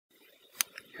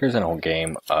Here's an old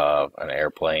game of an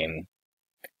airplane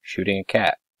shooting a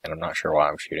cat. And I'm not sure why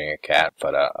I'm shooting a cat,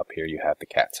 but up here you have the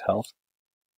cat's health.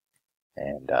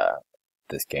 And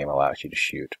this game allows you to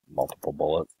shoot multiple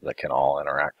bullets that can all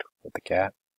interact with the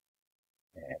cat.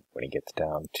 And when he gets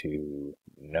down to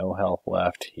no health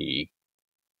left, he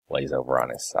lays over on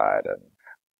his side and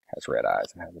has red eyes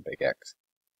and has a big X.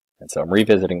 And so I'm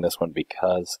revisiting this one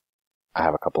because I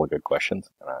have a couple of good questions,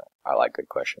 and I like good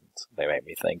questions. They make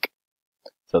me think.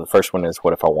 So the first one is,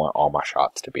 what if I want all my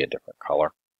shots to be a different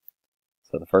color?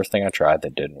 So the first thing I tried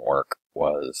that didn't work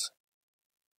was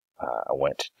I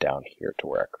went down here to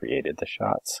where I created the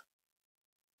shots.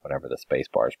 Whenever the space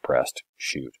bar is pressed,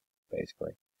 shoot,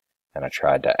 basically. And I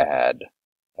tried to add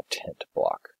a tint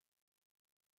block,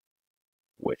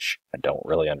 which I don't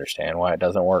really understand why it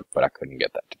doesn't work, but I couldn't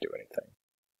get that to do anything.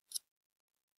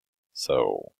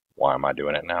 So why am I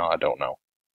doing it now? I don't know.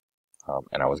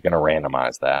 And I was going to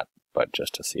randomize that, but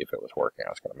just to see if it was working,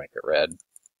 I was going to make it red.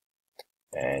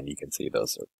 And you can see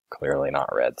those are clearly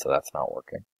not red, so that's not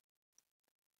working.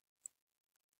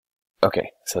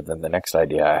 Okay, so then the next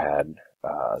idea I had,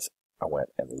 I went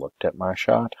and looked at my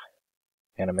shot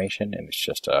animation, and it's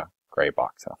just a gray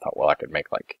box. And I thought, well, I could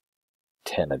make like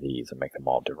 10 of these and make them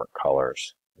all different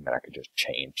colors, and then I could just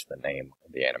change the name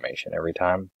of the animation every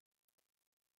time.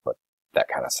 But that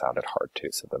kind of sounded hard too.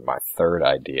 So then my third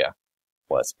idea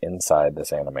was, inside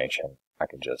this animation, I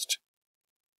could just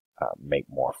make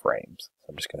more frames. So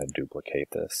I'm just going to duplicate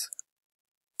this,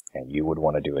 and you would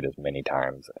want to do it as many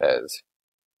times as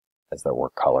there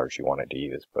were colors you wanted to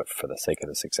use, but for the sake of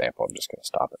this example, I'm just going to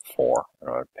stop at 4, and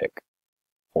I'm going to pick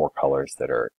 4 colors that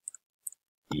are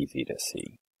easy to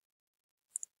see,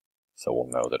 so we'll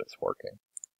know that it's working.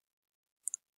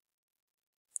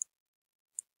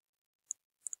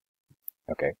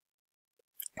 Okay,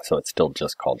 so it's still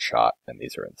just called shot, and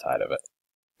these are inside of it.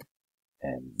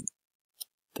 And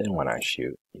then when I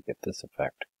shoot, you get this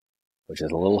effect, which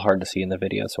is a little hard to see in the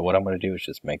video, so what I'm going to do is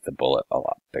just make the bullet a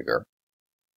lot bigger,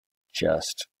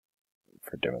 just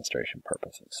for demonstration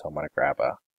purposes. So I'm going to grab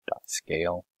a dot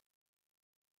scale,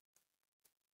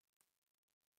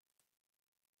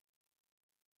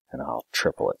 and I'll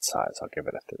triple its size. I'll give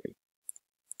it a 3.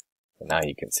 And now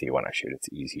you can see when I shoot, it's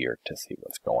easier to see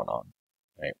what's going on,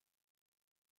 right?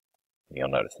 And you'll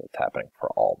notice that it's happening for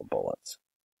all the bullets.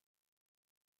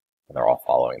 And they're all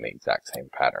following the exact same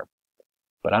pattern.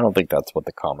 But I don't think that's what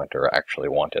the commenter actually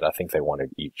wanted. I think they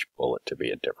wanted each bullet to be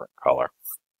a different color.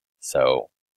 So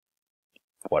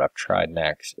what I've tried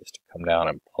next is to come down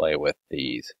and play with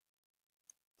these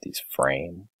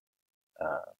frame.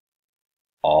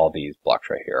 All these blocks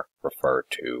right here refer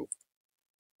to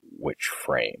which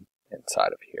frame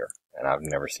inside of here. And I've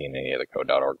never seen any of the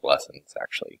code.org lessons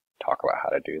actually talk about how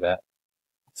to do that.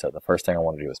 So the first thing I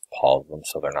want to do is pause them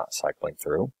so they're not cycling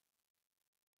through.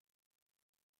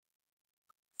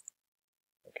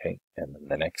 Okay, and then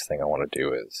the next thing I want to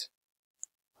do is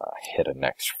hit a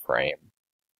next frame.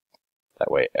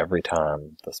 That way, every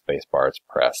time the space bar is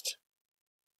pressed,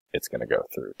 it's going to go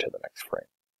through to the next frame.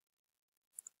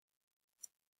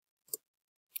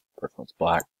 First one's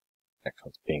black, next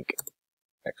one's pink,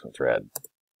 next one's red,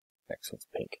 next one's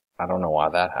pink. I don't know why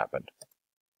that happened.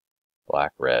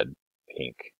 Black, red,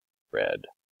 pink, red,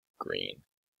 green.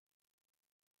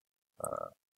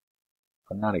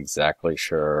 I'm not exactly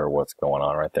sure what's going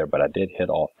on right there, but I did hit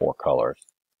all 4 colors.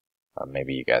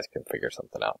 Maybe you guys can figure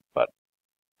something out, but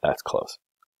that's close.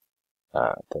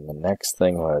 Then the next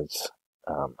thing was,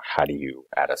 how do you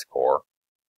add a score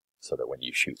so that when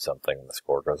you shoot something, the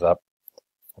score goes up?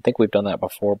 I think we've done that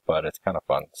before, but it's kind of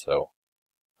fun. So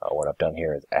what I've done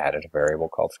here is added a variable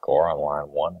called score on line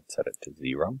 1 and set it to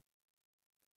 0.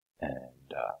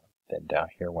 And then down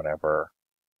here, whenever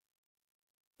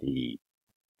the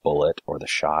bullet or the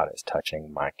shot is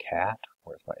touching my cat,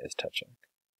 where's my is touching?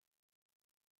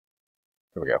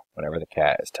 Here we go. Whenever the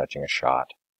cat is touching a shot,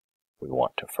 we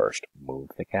want to first move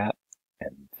the cat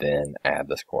and then add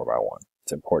the score by 1.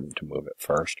 It's important to move it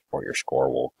first, or your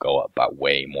score will go up by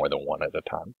way more than 1 at a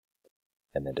time.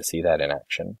 And then to see that in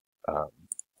action, we'll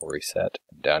reset.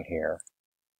 Down here,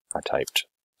 I typed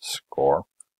score,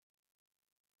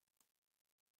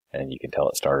 and you can tell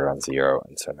it started on 0.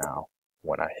 And so now,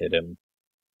 when I hit him,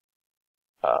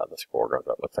 the score goes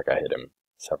up. Looks like I hit him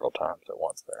several times at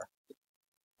once there.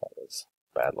 That was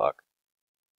bad luck.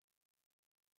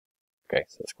 Okay,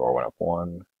 so the score went up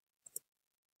 1.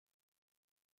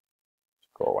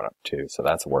 Score went up 2, so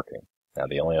that's working. Now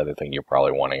the only other thing you're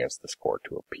probably wanting is the score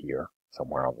to appear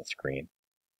somewhere on the screen.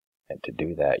 And to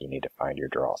do that, you need to find your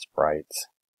draw sprites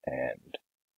and,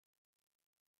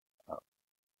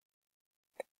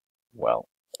 well,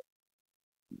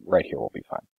 right here will be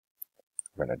fine.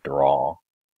 We're going to draw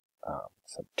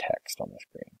some text on the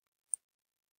screen.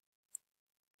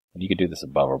 And you could do this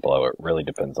above or below. It really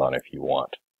depends on if you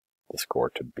want the score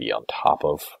to be on top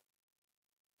of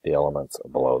the elements or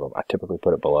below them. I typically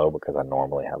put it below because I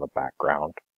normally have a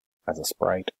background as a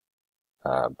sprite,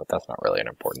 but that's not really an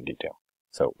important detail.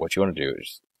 So what you want to do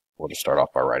is, we'll just start off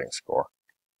by writing score.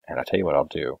 And I'll tell you what I'll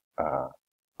do.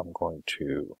 I'm going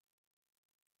to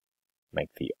make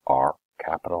the R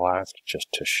capitalized just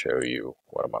to show you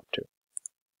what I'm up to.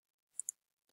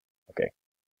 Okay.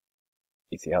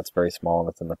 You see how it's very small and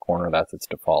it's in the corner? That's its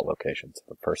default location. So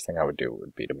the first thing I would do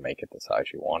would be to make it the size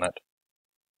you want it.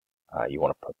 You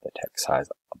want to put the text size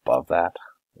above that.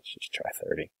 Let's just try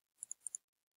 30.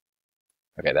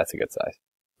 Okay, that's a good size.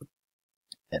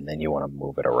 And then you want to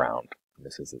move it around.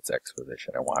 This is its X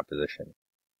position and Y position.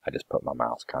 I just put my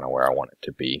mouse kind of where I want it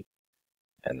to be.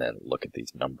 And then look at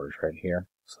these numbers right here.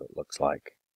 So it looks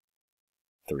like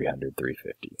 300,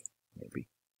 350, maybe.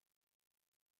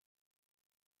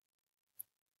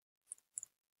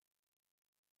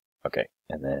 Okay,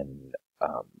 and then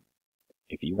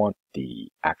if you want the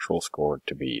actual score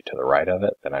to be to the right of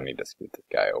it, then I need to scoot this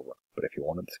guy over. But if you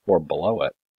wanted the score below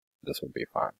it, this would be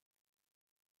fine.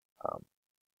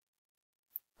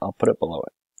 I'll put it below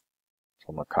it. So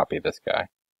I'm going to copy this guy,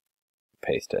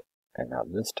 paste it, and now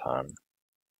this time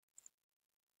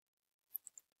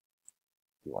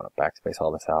you want to backspace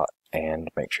all this out and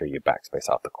make sure you backspace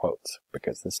out the quotes,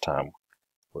 because this time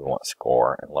we want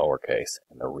score in lowercase,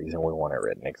 and the reason we want it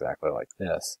written exactly like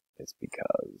this is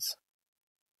because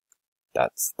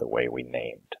that's the way we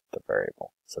named the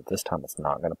variable. So this time it's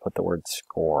not going to put the word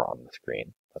score on the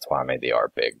screen. That's why I made the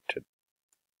R big, to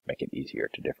make it easier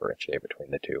to differentiate between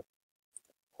the two.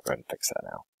 I'll go ahead and fix that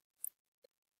now.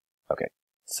 Okay,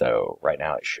 so right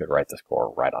now it should write the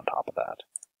score right on top of that,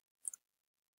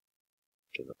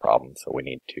 which is a problem. So we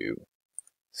need to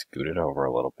scoot it over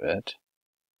a little bit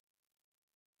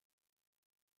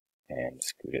and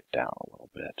scoot it down a little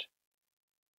bit.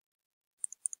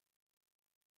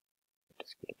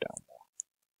 Just scoot it down more.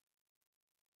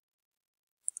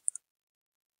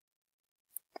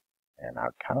 And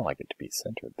I'd kind of like it to be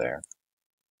centered there.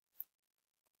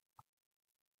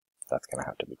 That's going to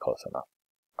have to be close enough.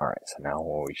 Alright, so now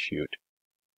when we shoot,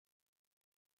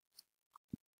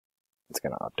 it's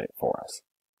going to update for us.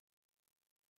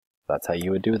 That's how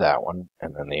you would do that one.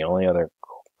 And then the only other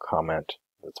comment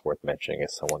that's worth mentioning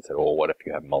is someone said, well, what if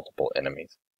you have multiple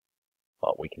enemies?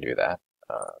 Well, we can do that.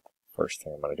 First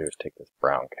thing I'm going to do is take this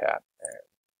brown cat and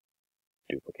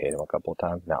duplicate him a couple of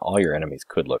times. Now, all your enemies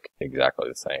could look exactly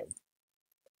the same,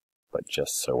 but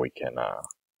just so we can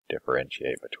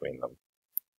differentiate between them,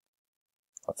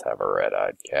 let's have a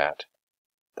red-eyed cat.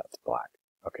 That's black.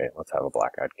 Okay, let's have a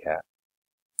black-eyed cat.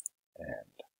 And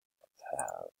let's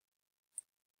have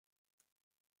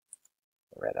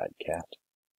a red-eyed cat.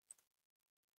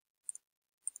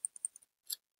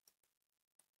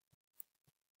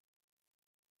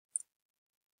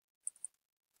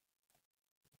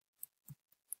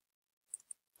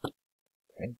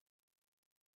 Okay.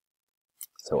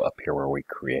 So up here where we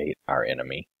create our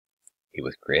enemy, he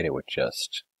was created with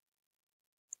just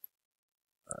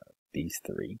these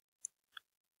three.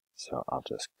 So I'll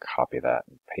just copy that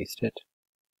and paste it.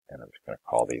 And I'm just going to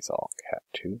call these all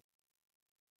cat2.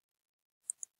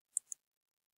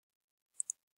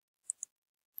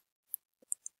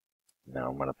 Now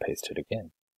I'm going to paste it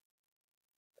again.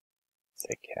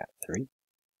 Say cat3.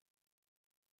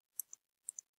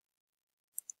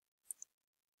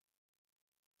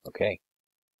 Okay,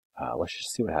 let's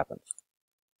just see what happens.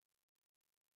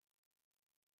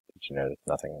 Did you notice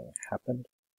nothing happened?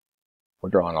 We're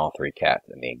drawing all three cats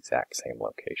in the exact same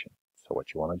location. So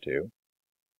what you want to do,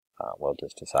 we'll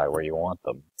just decide where you want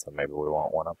them. So maybe we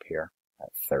want one up here at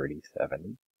 30,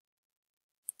 70.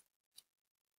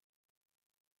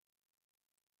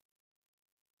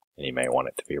 And you may want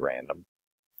it to be random.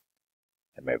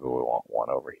 And maybe we want one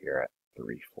over here at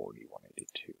 340,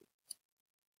 182.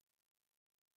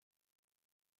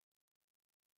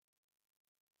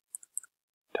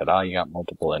 Ta-da, you got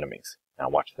multiple enemies. Now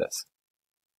watch this.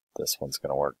 This one's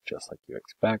going to work just like you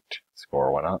expect.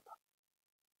 Score went up.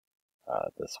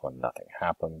 This one, nothing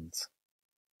happens.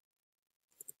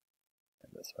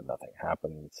 And this one, nothing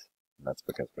happens. And that's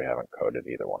because we haven't coded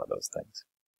either one of those things.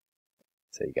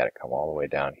 So you got to come all the way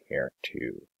down here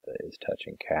to the is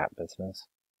touching cat business.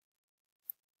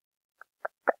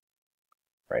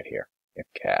 Right here. If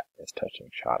cat is touching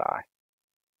shot eye.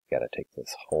 You got to take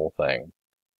this whole thing,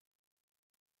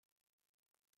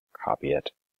 copy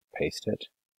it, paste it,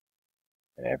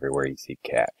 and everywhere you see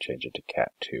cat, change it to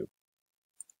cat2.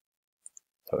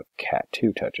 So if cat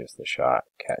 2 touches the shot,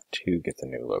 cat 2 gets a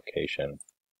new location.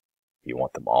 If you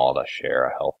want them all to share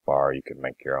a health bar, you can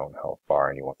make your own health bar,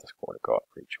 and you want the score to go up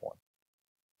for each one.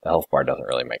 The health bar doesn't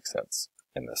really make sense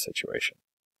in this situation,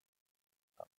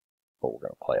 but we're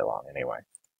going to play along anyway.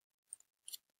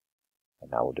 And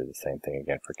now we'll do the same thing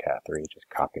again for cat 3, just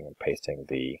copying and pasting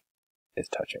the is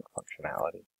touching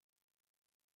functionality.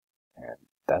 And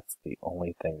that's the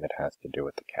only thing that has to do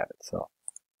with the cat itself.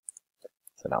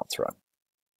 So now let's run.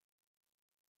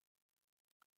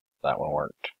 That one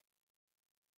worked.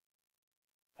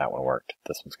 That one worked.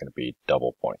 This one's going to be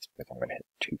double points because I'm going to hit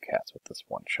 2 cats with this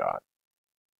one shot.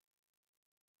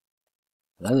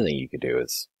 Another thing you could do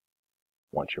is,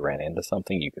 once you ran into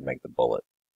something, you could make the bullet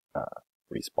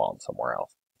respawn somewhere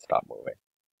else and stop moving.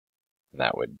 And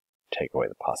that would take away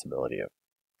the possibility of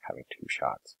having 2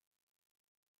 shots.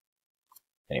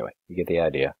 Anyway, you get the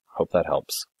idea. Hope that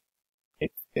helps.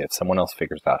 If someone else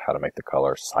figures out how to make the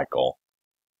color cycle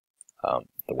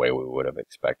the way we would have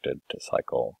expected to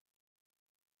cycle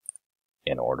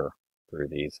in order through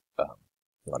these,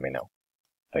 let me know.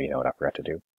 Oh, you know what I forgot to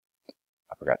do?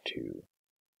 I forgot to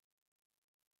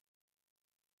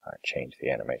change the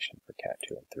animation for cat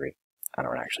 2 and 3. I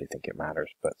don't actually think it matters,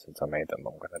 but since I made them,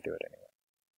 I'm going to do it anyway.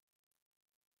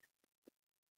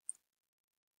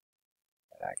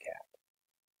 That cat.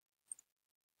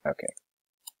 Okay.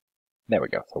 There we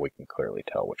go, so we can clearly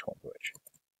tell which one's which.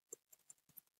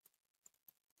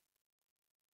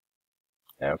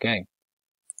 Okay.